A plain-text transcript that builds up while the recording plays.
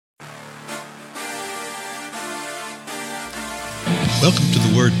Welcome to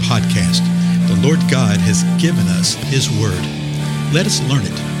the Word Podcast. The Lord God has given us His Word. Let us learn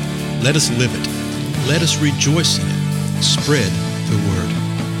it. Let us live it. Let us rejoice in it. Spread the Word.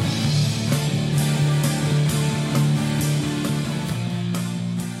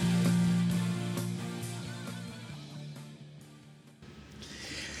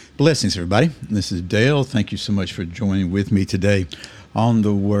 Blessings, everybody. This is Dale. Thank you so much for joining with me today on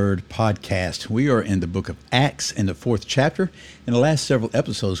the Word Podcast. We are in the book of Acts in the 4th chapter. In the last several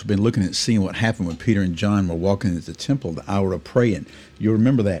episodes, we've been looking at seeing what happened when Peter and John were walking into the temple, the hour of praying. You'll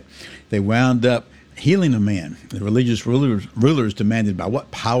remember that. They wound up healing a man. The religious rulers demanded, by what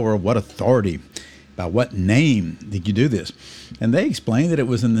power, what authority, by what name did you do this? And they explained that it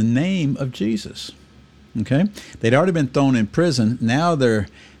was in the name of Jesus. Okay? They'd already been thrown in prison. Now they're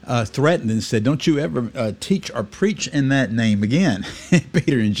threatened and said, don't you ever teach or preach in that name again.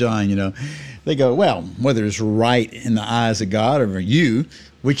 Peter and John, they go, well, whether it's right in the eyes of God or you,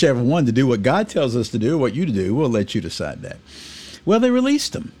 whichever one, to do what God tells us to do, what you to do, we'll let you decide that. Well, they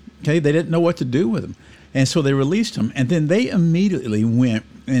released them. Okay, they didn't know what to do with them. And so they released them. And then they immediately went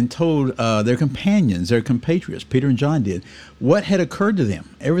and told their companions, their compatriots, Peter and John did, what had occurred to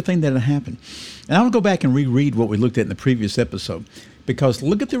them, everything that had happened. And I want to go back and reread what we looked at in the previous episode, because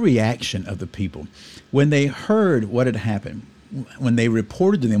look at the reaction of the people when they heard what had happened, when they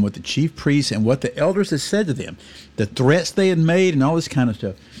reported to them what the chief priests and what the elders had said to them, the threats they had made and all this kind of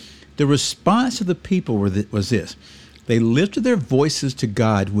stuff. The response of the people was this. They lifted their voices to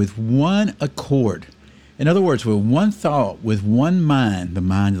God with one accord. In other words, with one thought, with one mind, the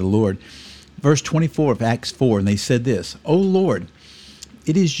mind of the Lord. Verse 24 of Acts 4, and they said this, O Lord,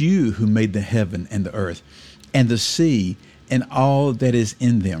 it is you who made the heaven and the earth and the sea and all that is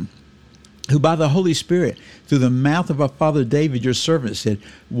in them, who by the Holy Spirit, through the mouth of our father David, your servant, said,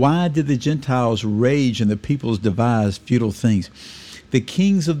 why did the Gentiles rage and the peoples devise futile things? The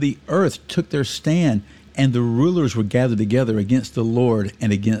kings of the earth took their stand, and the rulers were gathered together against the Lord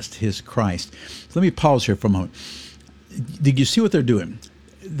and against his Christ. So let me pause here for a moment. Did you see what they're doing?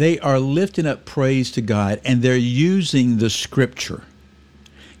 They are lifting up praise to God, and they're using the Scripture.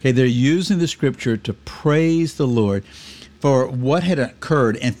 Okay, they're using the Scripture to praise the Lord for what had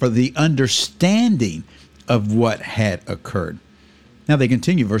occurred and for the understanding of what had occurred. Now they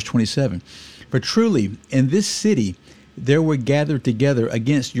continue, verse 27. For truly in this city there were gathered together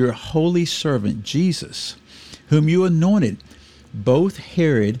against your holy servant Jesus, whom you anointed, both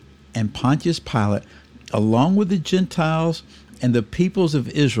Herod and Pontius Pilate, along with the Gentiles and the peoples of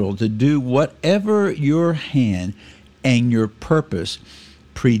Israel, to do whatever your hand and your purpose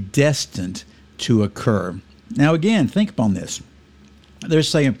predestined to occur. Now again, think upon this. They're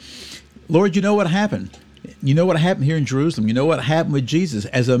saying, Lord, you know what happened. You know what happened here in Jerusalem. You know what happened with Jesus.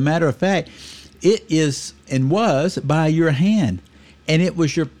 As a matter of fact, it is and was by your hand. And it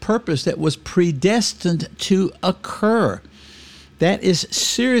was your purpose that was predestined to occur. That is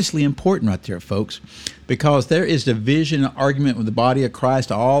seriously important right there, folks, because there is division and argument with the body of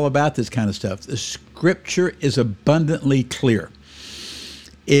Christ all about this kind of stuff. The Scripture is abundantly clear.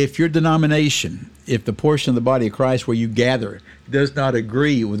 If your denomination, if the portion of the body of Christ where you gather does not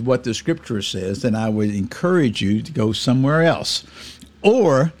agree with what the Scripture says, then I would encourage you to go somewhere else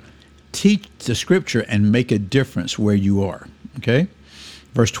or teach the Scripture and make a difference where you are. Okay?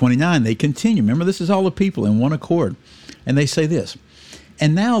 Verse 29, they continue. Remember, this is all the people in one accord. And they say this,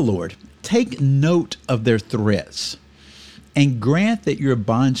 and now, Lord, take note of their threats and grant that your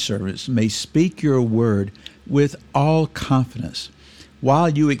bondservants may speak your word with all confidence, while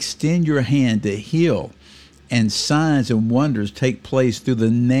you extend your hand to heal, and signs and wonders take place through the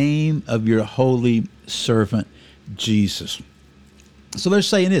name of your holy servant, Jesus. So they're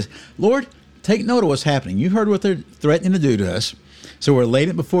saying this, Lord, take note of what's happening. You heard what they're threatening to do to us. So we're laying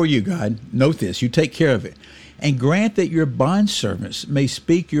it before you, God. Note this, you take care of it. And grant that your bondservants may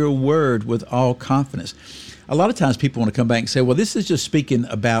speak your word with all confidence. A lot of times people want to come back and say, well, this is just speaking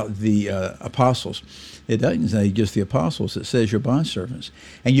about the apostles. It doesn't say just the apostles. It says your bondservants.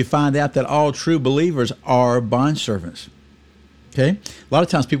 And you find out that all true believers are bondservants. Okay? A lot of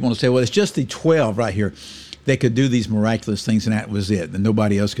times people want to say, well, it's just the 12 right here that could do these miraculous things, and that was it, and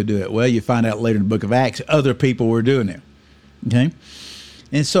nobody else could do it. Well, you find out later in the book of Acts, other people were doing it. Okay?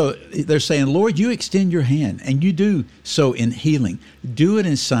 And so they're saying, Lord, you extend your hand, and you do so in healing. Do it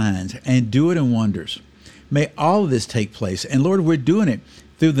in signs, and do it in wonders. May all of this take place. And Lord, we're doing it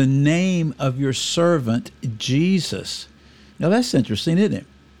through the name of your servant, Jesus. Now that's interesting, isn't it?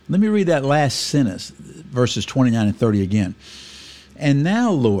 Let me read that last sentence, verses 29 and 30 again. And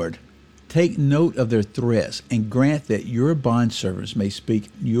now, Lord, take note of their threats and grant that your bondservants may speak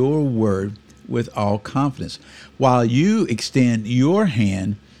your word with all confidence, while you extend your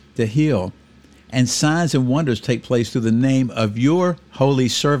hand to heal, and signs and wonders take place through the name of your holy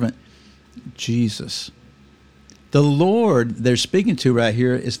servant, Jesus. The Lord they're speaking to right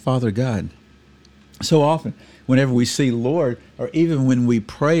here is Father God. So often, whenever we see Lord, or even when we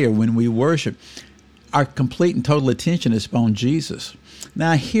pray or when we worship, our complete and total attention is upon Jesus.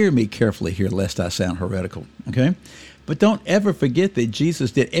 Now, hear me carefully here, lest I sound heretical, okay? But don't ever forget that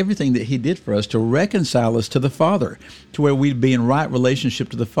Jesus did everything that he did for us to reconcile us to the Father, to where we'd be in right relationship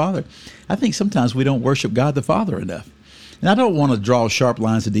to the Father. I think sometimes we don't worship God the Father enough. And I don't want to draw sharp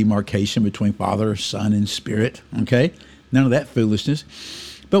lines of demarcation between Father, Son, and Spirit, okay? None of that foolishness.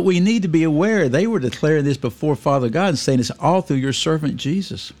 But we need to be aware they were declaring this before Father God and saying it's all through your servant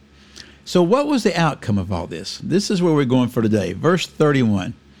Jesus. So what was the outcome of all this? This is where we're going for today. Verse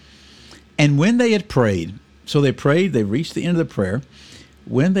 31. And when they had prayed, so they prayed, they reached the end of the prayer.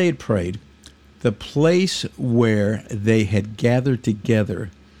 When they had prayed, the place where they had gathered together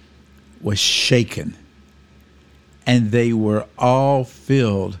was shaken, and they were all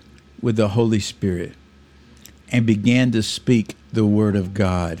filled with the Holy Spirit and began to speak the word of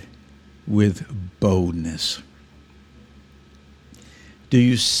God with boldness. Do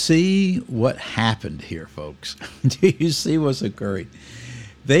you see what happened here, folks? Do you see what's occurring?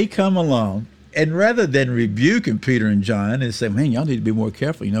 They come along, and rather than rebuking Peter and John and say, man, y'all need to be more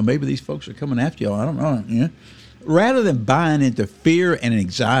careful. Maybe these folks are coming after y'all. I don't know. Rather than buying into fear and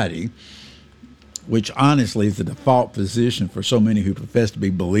anxiety, which honestly is the default position for so many who profess to be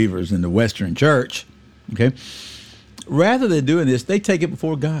believers in the Western church, okay? Rather than doing this, they take it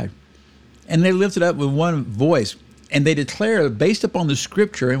before God, and they lift it up with one voice. And they declare, based upon the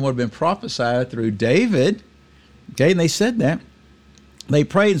scripture and what had been prophesied through David, okay, and they said that. They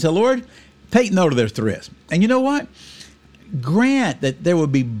prayed and said, Lord, take note of their threats. And you know what? Grant that there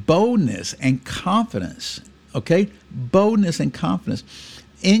would be boldness and confidence, okay? Boldness and confidence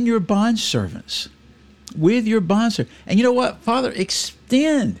in your bondservants, with your bondservants. And you know what, Father,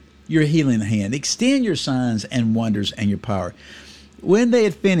 extend your healing hand. Extend your signs and wonders and your power. When they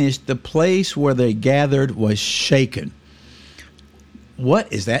had finished, the place where they gathered was shaken.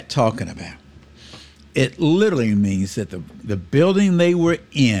 What is that talking about? It literally means that the building they were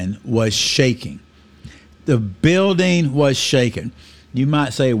in was shaking. The building was shaken. You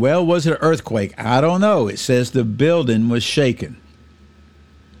might say, well, was it an earthquake? I don't know. It says the building was shaken.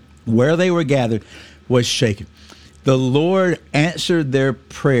 Where they were gathered was shaken. The Lord answered their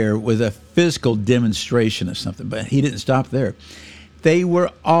prayer with a physical demonstration of something, but he didn't stop there. They were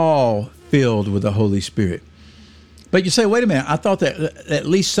all filled with the Holy Spirit. But you say, wait a minute, I thought that at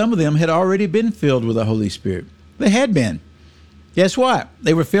least some of them had already been filled with the Holy Spirit. They had been. Guess what?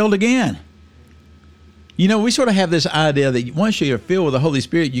 They were filled again. We sort of have this idea that once you're filled with the Holy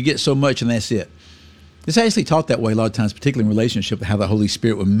Spirit, you get so much and that's it. It's actually taught that way a lot of times, particularly in relationship to how the Holy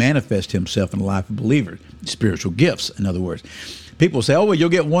Spirit would manifest himself in the life of believers. Spiritual gifts, in other words. People say, oh, well, you'll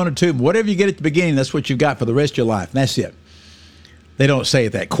get one or two. Whatever you get at the beginning, that's what you've got for the rest of your life. And that's it. They don't say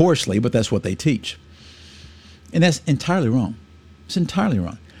it that coarsely, but that's what they teach. And that's entirely wrong. It's entirely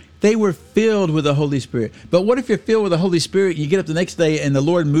wrong. They were filled with the Holy Spirit. But what if you're filled with the Holy Spirit, you get up the next day and the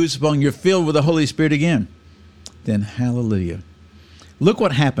Lord moves upon you, you're filled with the Holy Spirit again? Then hallelujah. Look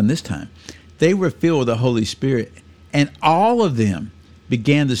what happened this time. They were filled with the Holy Spirit, and all of them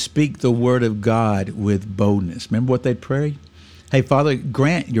began to speak the word of God with boldness. Remember what they prayed? Hey, Father,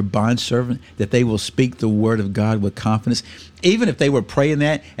 grant your bondservant that they will speak the word of God with confidence. Even if they were praying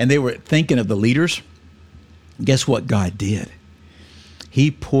that and they were thinking of the leaders, guess what God did?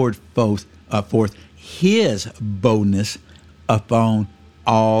 He poured forth his boldness upon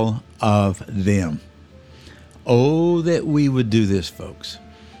all of them. Oh, that we would do this, folks,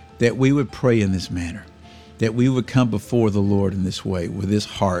 that we would pray in this manner, that we would come before the Lord in this way with this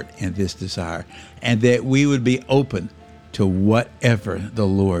heart and this desire, and that we would be open to whatever the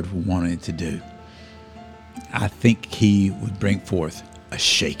Lord wanted to do. I think he would bring forth a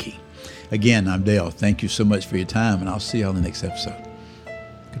shaking. Again, I'm Dale. Thank you so much for your time, and I'll see you on the next episode.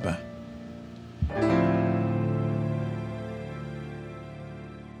 Goodbye.